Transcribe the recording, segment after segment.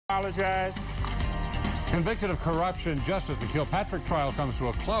Apologize. Convicted of corruption just as the Kilpatrick trial comes to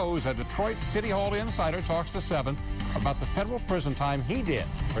a close, a Detroit City Hall insider talks to 7 about the federal prison time he did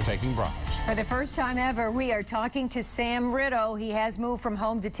for taking bribes. For the first time ever, we are talking to Sam Riddle. He has moved from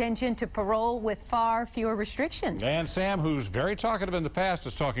home detention to parole with far fewer restrictions. And Sam, who's very talkative in the past,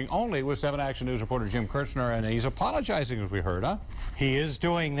 is talking only with 7 Action News reporter Jim Kirchner, and he's apologizing, as we heard, huh? He is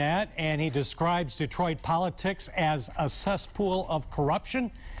doing that, and he describes Detroit politics as a cesspool of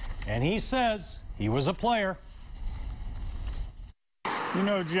corruption, and he says he was a player. You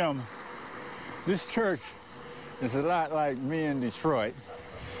know, Jim, this church is a lot like me in Detroit.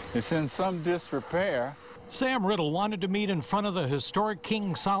 It's in some disrepair. Sam Riddle wanted to meet in front of the historic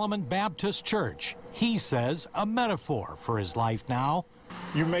King Solomon Baptist Church. He says a metaphor for his life now.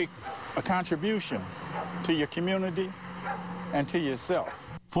 You make a contribution to your community and to yourself.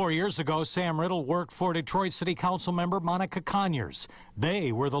 4 years ago, Sam Riddle worked for Detroit City Council member Monica Conyers.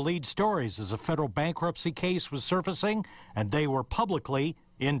 They were the lead stories as a federal bankruptcy case was surfacing, and they were publicly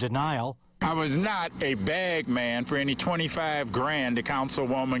in denial. I was not a bag man for any 25 grand to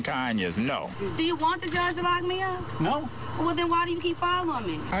Councilwoman Conyers, no. Do you want the judge to lock me up? No. Well, then why do you keep following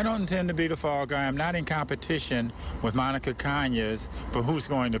me? I don't intend to be the fall guy. I'm not in competition with Monica Conyers for who's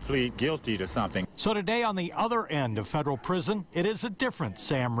going to plead guilty to something. So today, on the other end of federal prison, it is a different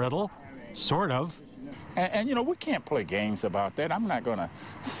Sam Riddle, sort of. And you know, we can't play games about that. I'm not going to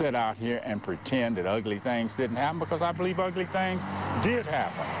sit out here and pretend that ugly things didn't happen, because I believe ugly things did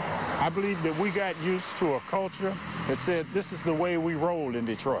happen. I believe that we got used to a culture that said this is the way we rolled in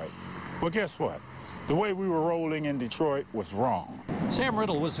Detroit. Well, guess what? The way we were rolling in Detroit was wrong. Sam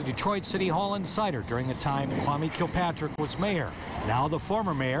Riddle was a Detroit City Hall insider during the time Kwame Kilpatrick was mayor. Now the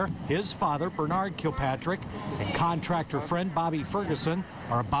former mayor, his father, Bernard Kilpatrick, and contractor friend Bobby Ferguson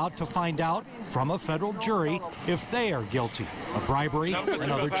are about to find out from a federal jury if they are guilty of bribery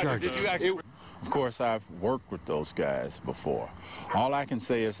and other charges. Of course, I've worked with those guys before. All I can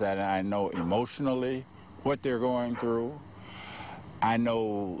say is that I know emotionally what they're going through. I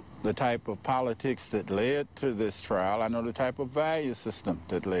know the type of politics that led to this trial. I know the type of value system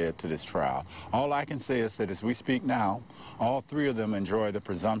that led to this trial. All I can say is that as we speak now, all 3 of them enjoy the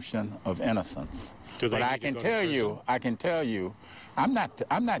presumption of innocence. But I can tell you, I'm not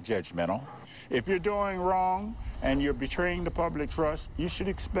judgmental. If you're doing wrong and you're betraying the public trust, you should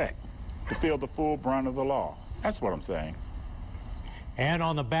expect to feel the full brunt of the law. That's what I'm saying. And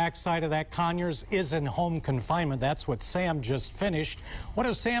on the backside of that, Conyers is in home confinement. That's what Sam just finished. What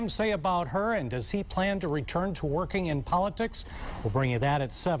does Sam say about her, and does he plan to return to working in politics? We'll bring you that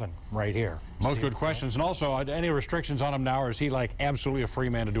at 7 right here. Most good questions. And also, any restrictions on him now, or is he like absolutely a free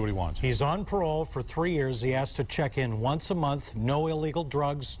man to do what he wants? He's on parole for 3 years. He has to check in once a month. No illegal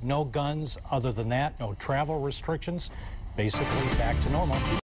drugs, no guns. Other than that, no travel restrictions. Basically back to normal.